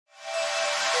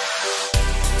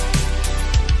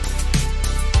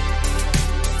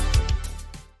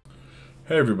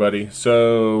Hey everybody,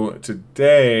 so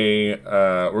today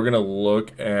we're going to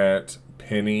look at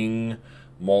pinning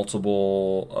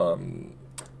multiple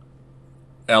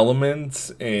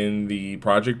elements in the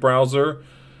project browser.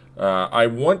 I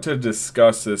want to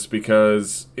discuss this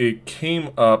because it came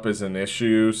up as an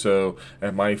issue. So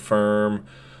at my firm,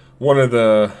 one of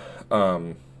the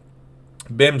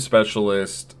BIM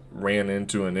specialists ran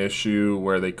into an issue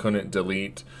where they couldn't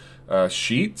delete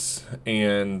sheets,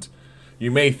 and you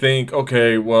may think,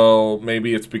 okay, well,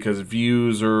 maybe it's because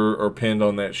views are pinned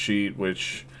on that sheet,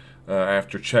 which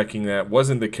after checking that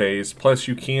wasn't the case. Plus,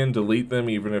 you can delete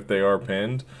them even if they are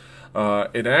pinned.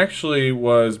 It actually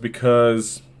was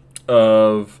because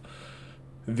of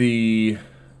the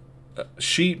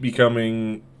sheet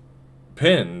becoming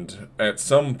pinned. At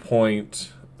some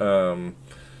point, it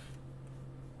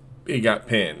got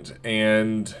pinned,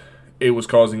 and it was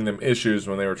causing them issues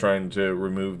when they were trying to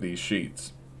remove these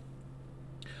sheets.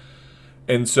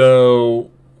 And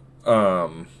so,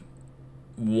 one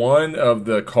of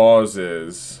the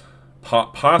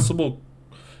possible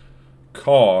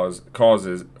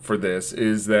causes for this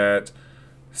is that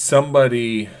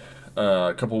somebody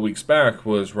a couple weeks back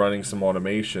was running some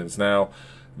automations. Now,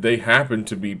 they happened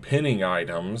to be pinning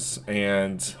items,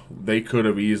 and they could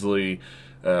have easily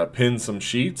pinned some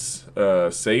sheets,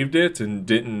 saved it, and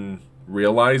didn't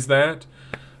realize that.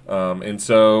 And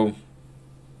so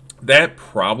that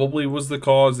probably was the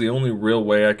cause. The only real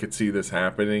way I could see this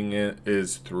happening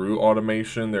is through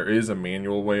automation. There is a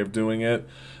manual way of doing it,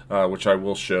 which I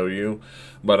will show you.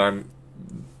 But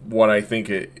what I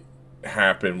think it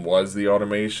happened was the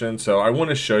automation. So I want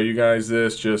to show you guys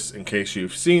this just in case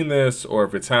you've seen this or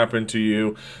if it's happened to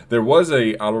you. There was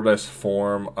a Autodesk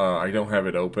form. I don't have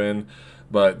it open,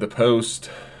 but the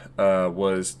post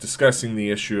was discussing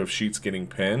the issue of sheets getting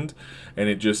pinned, and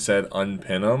it just said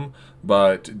unpin them,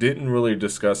 but didn't really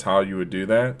discuss how you would do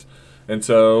that. And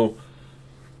so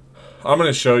I'm going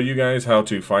to show you guys how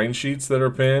to find sheets that are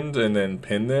pinned and then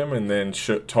pin them, and then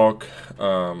talk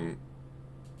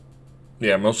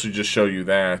mostly just show you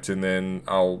that, and then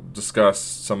I'll discuss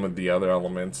some of the other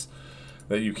elements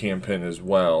that you can pin as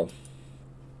well.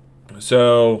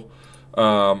 So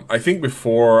I think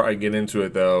before I get into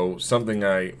it, though, something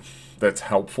that's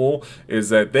helpful is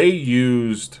that they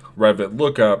used Revit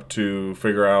Lookup to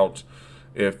figure out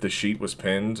if the sheet was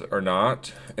pinned or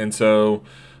not. And so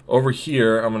over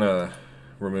here, I'm going to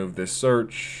remove this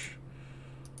search.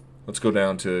 Let's go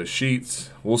down to sheets.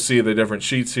 We'll see the different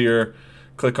sheets here.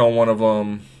 Click on one of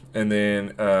them, and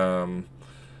then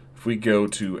if we go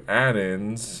to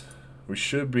add-ins, we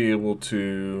should be able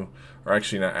to, or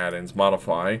actually not add-ins,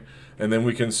 modify, and then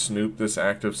we can snoop this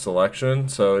active selection.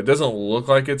 So it doesn't look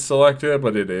like it's selected,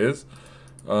 but it is.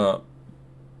 And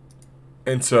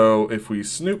so if we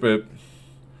snoop it,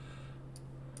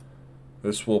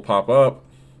 this will pop up.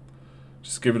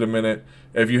 Just give it a minute.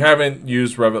 If you haven't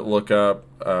used Revit Lookup,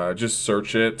 just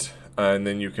search it, and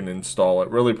then you can install it.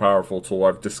 Really powerful tool.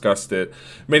 I've discussed it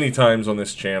many times on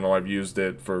this channel. I've used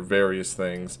it for various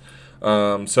things.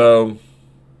 So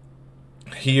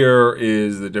here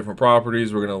is the different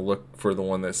properties. We're going to look for the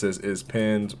one that says is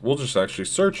pinned. We'll just actually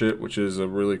search it, which is a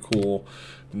really cool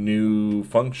new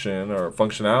function or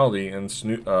functionality in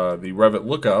the Revit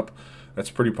Lookup. That's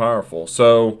pretty powerful.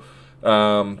 So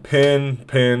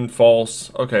pin,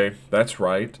 false. Okay, that's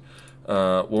right.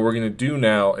 What we're going to do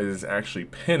now is actually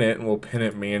pin it, and we'll pin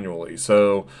it manually.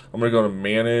 So I'm going to go to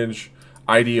Manage,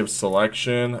 ID of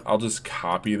Selection. I'll just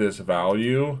copy this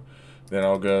value. Then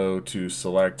I'll go to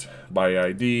Select by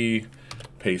ID,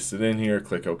 paste it in here,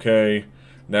 click OK.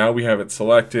 Now we have it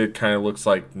selected. Kind of looks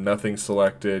like nothing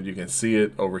selected. You can see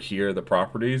it over here, the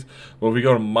properties. But if we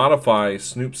go to Modify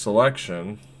Snoop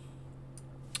Selection,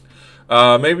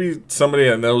 maybe somebody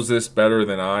that knows this better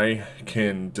than I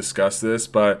can discuss this,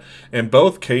 but in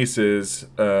both cases,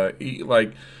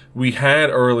 like we had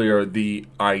earlier the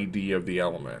ID of the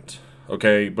element,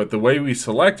 okay? But the way we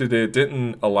selected it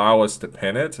didn't allow us to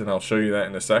pin it, and I'll show you that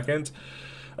in a second.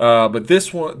 But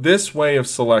this way of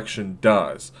selection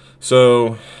does.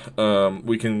 So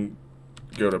we can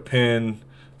go to pin,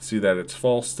 see that it's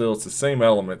false still. It's the same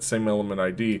element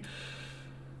ID.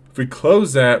 If we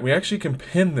close that, we actually can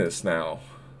pin this now.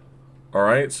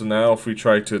 Alright, so now if we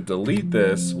try to delete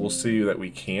this, we'll see that we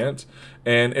can't.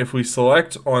 And if we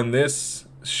select on this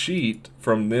sheet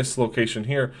from this location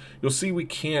here, you'll see we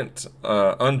can't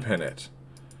unpin it.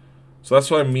 So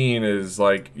that's what I mean is,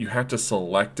 like, you have to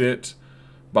select it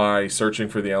by searching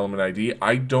for the element ID.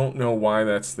 I don't know why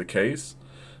that's the case.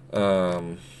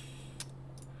 But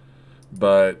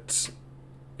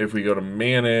if we go to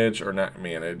manage, or not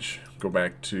manage, go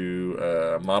back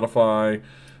to modify,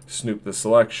 snoop the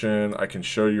selection. I can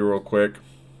show you real quick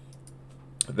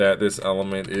that this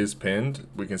element is pinned.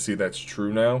 We can see that's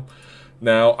true now.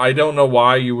 Now, I don't know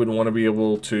why you would want to be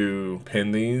able to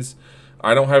pin these.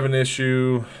 I don't have an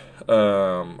issue,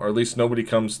 or at least nobody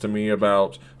comes to me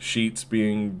about sheets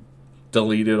being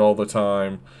deleted all the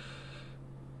time.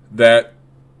 That,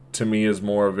 to me, is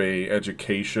more of a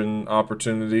education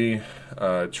opportunity,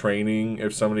 training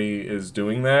if somebody is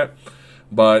doing that.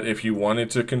 But if you wanted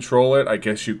to control it, I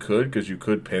guess you could, because you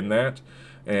could pin that.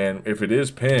 And if it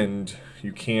is pinned,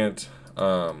 you can't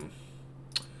unpin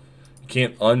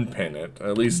it.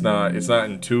 At least not. It's not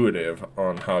intuitive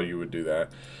on how you would do that.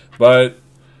 But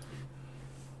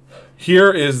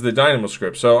here is the Dynamo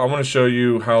script. So I want to show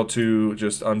you how to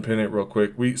just unpin it real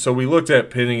quick. We looked at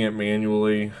pinning it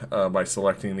manually by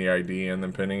selecting the ID and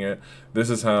then pinning it. This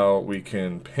is how we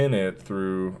can pin it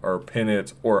through, or pin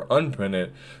it or unpin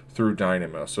it through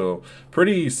Dynamo. So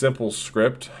pretty simple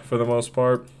script for the most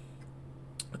part.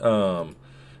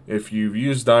 If you've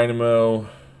used Dynamo,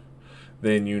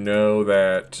 then you know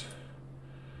that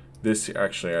this,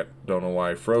 actually I don't know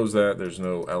why I froze that. There's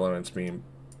no elements being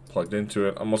plugged into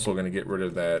it. I'm also going to get rid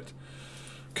of that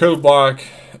code block.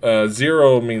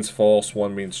 0 means false,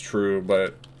 1 means true,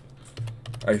 but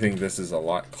I think this is a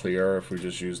lot clearer if we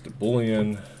just use the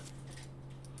Boolean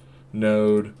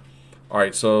node.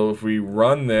 Alright, so if we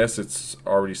run this, it's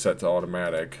already set to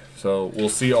automatic. So we'll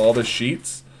see all the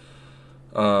sheets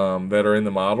that are in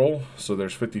the model. So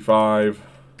there's 55.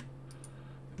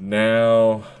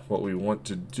 Now what we want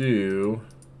to do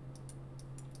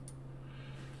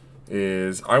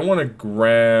is I want to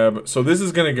grab, so this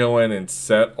is going to go in and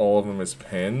set all of them as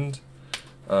pinned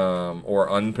or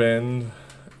unpinned,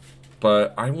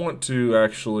 but I want to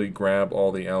actually grab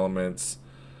all the elements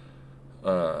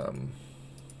so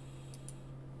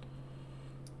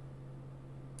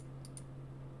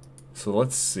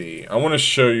let's see. I want to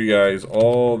show you guys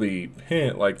all the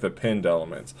pinned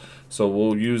elements. So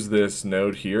we'll use this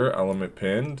node here, element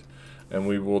pinned, and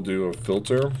we will do a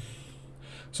filter.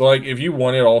 So like if you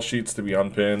wanted all sheets to be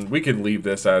unpinned, we could leave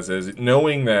this as is,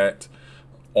 knowing that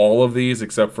all of these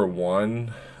except for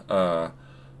one are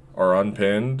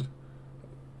unpinned.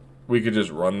 We could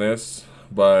just run this,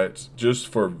 but just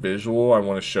for visual, I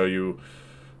want to show you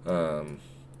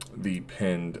the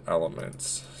pinned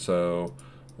elements. So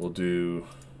we'll do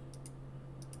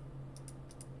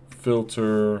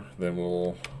filter, then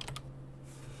we'll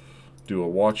do a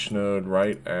watch node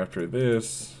right after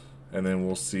this, and then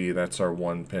we'll see that's our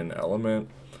one pin element.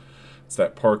 It's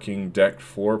that parking deck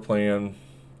floor plan,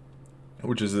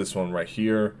 which is this one right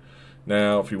here.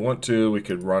 Now if you want to, we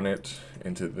could run it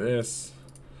into this.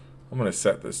 I'm going to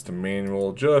set this to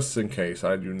manual just in case.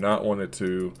 I do not want it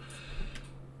to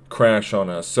crash on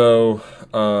us. So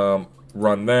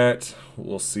run that.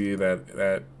 We'll see that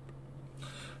that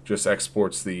just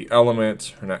exports the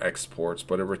element, or not exports,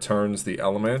 but it returns the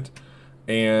element.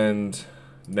 And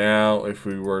now if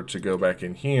we were to go back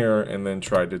in here and then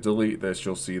try to delete this,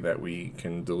 you'll see that we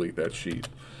can delete that sheet.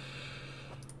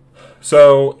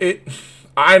 So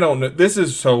I don't know, this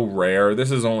is so rare. This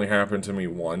has only happened to me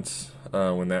once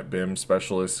when that BIM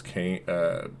specialist came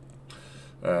to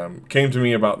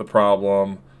me about the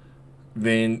problem.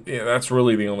 Then that's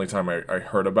really the only time I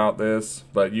heard about this.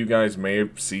 But you guys may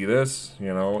see this,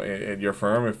 you know, at your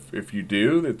firm. If you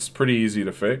do, it's pretty easy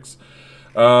to fix.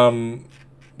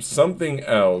 Something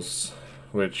else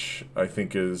which I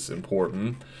think is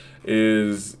important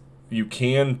is you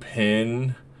can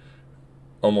pin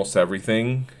almost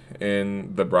everything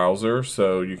in the browser.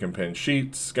 So you can pin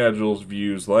sheets, schedules,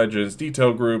 views, legends,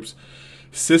 detail groups,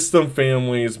 system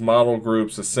families, model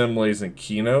groups, assemblies, and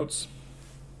keynotes.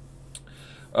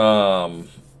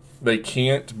 They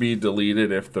can't be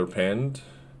deleted if they're pinned.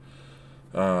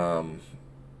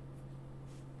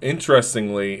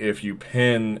 Interestingly, if you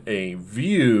pin a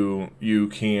view, you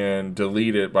can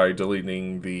delete it by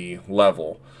deleting the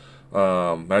level.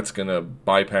 That's going to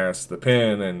bypass the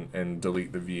pin and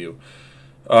delete the view.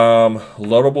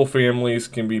 Loadable families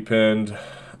can be pinned.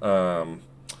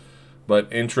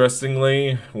 But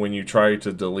interestingly, when you try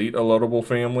to delete a loadable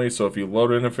family, so if you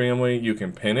load in a family, you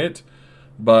can pin it,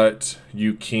 but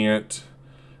you can't,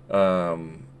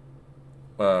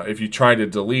 if you try to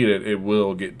delete it, it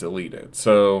will get deleted.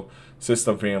 So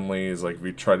system families, like if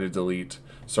you try to delete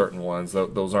certain ones,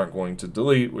 those aren't going to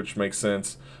delete, which makes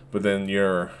sense. But then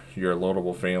your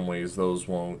loadable families, those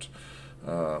won't,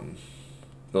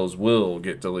 those will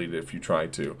get deleted if you try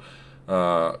to.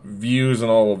 Views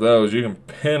and all of those, you can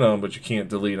pin them, but you can't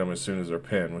delete them as soon as they're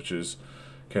pinned, which is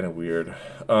kind of weird.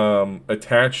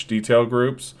 Attached detail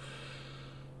groups,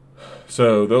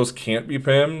 so those can't be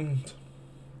pinned.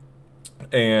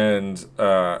 And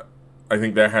I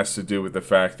think that has to do with the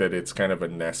fact that it's kind of a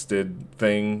nested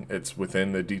thing. It's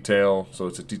within the detail, so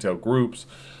it's a detail groups,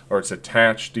 or it's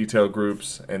attached detail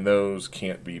groups, and those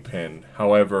can't be pinned.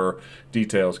 However,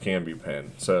 details can be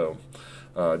pinned, so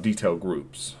detail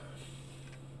groups.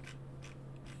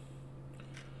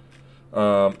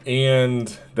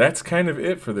 And that's kind of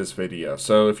it for this video.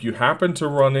 So if you happen to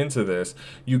run into this,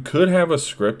 you could have a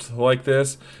script like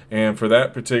this, and for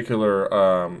that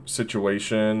particular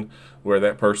situation where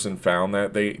that person found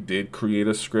that, they did create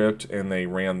a script and they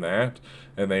ran that,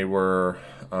 and they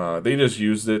just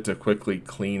used it to quickly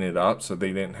clean it up so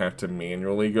they didn't have to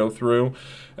manually go through.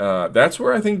 That's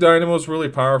where I think Dynamo is really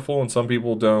powerful, and some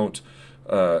people don't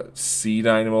see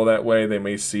Dynamo that way. They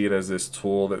may see it as this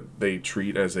tool that they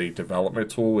treat as a development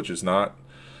tool, which is not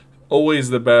always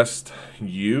the best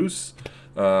use.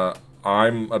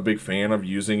 I'm a big fan of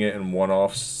using it in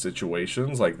one-off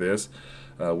situations like this,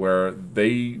 where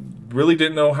they really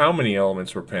didn't know how many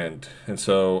elements were pinned, and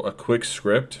so a quick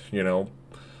script,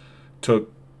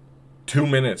 took 2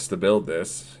 minutes to build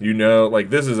this.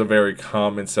 Like, this is a very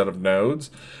common set of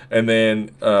nodes, and then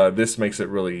this makes it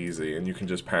really easy, and you can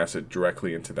just pass it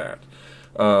directly into that.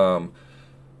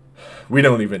 We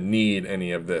don't even need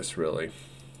any of this, really.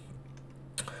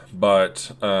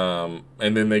 But and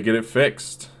then they get it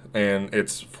fixed, and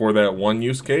it's for that one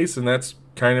use case, and that's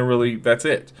that's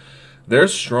it.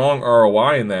 There's strong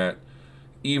ROI in that,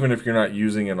 even if you're not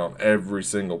using it on every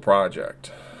single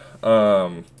project.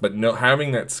 But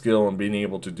having that skill and being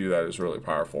able to do that is really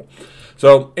powerful.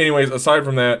 So anyways, aside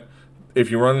from that,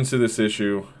 if you run into this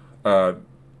issue,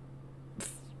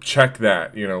 check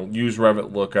that, use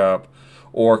Revit Lookup,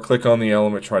 or click on the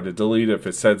element, try to delete it. If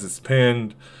it says it's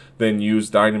pinned, then use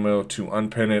Dynamo to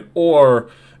unpin it, or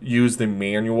use the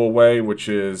manual way, which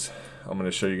is, I'm going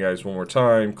to show you guys one more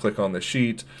time. Click on the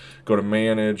sheet, go to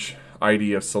manage,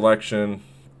 ID of selection.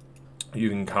 You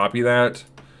can copy that.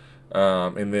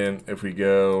 And then if we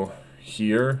go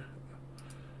here,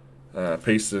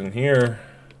 paste it in here,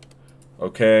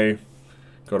 okay,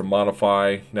 go to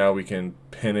modify. Now we can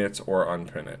pin it or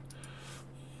unpin it.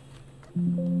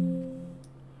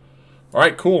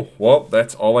 Alright, cool. Well,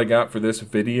 that's all I got for this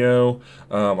video.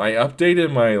 I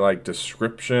updated my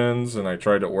descriptions, and I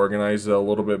tried to organize it a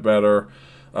little bit better.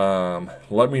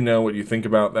 Let me know what you think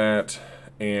about that,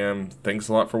 and thanks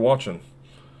a lot for watching.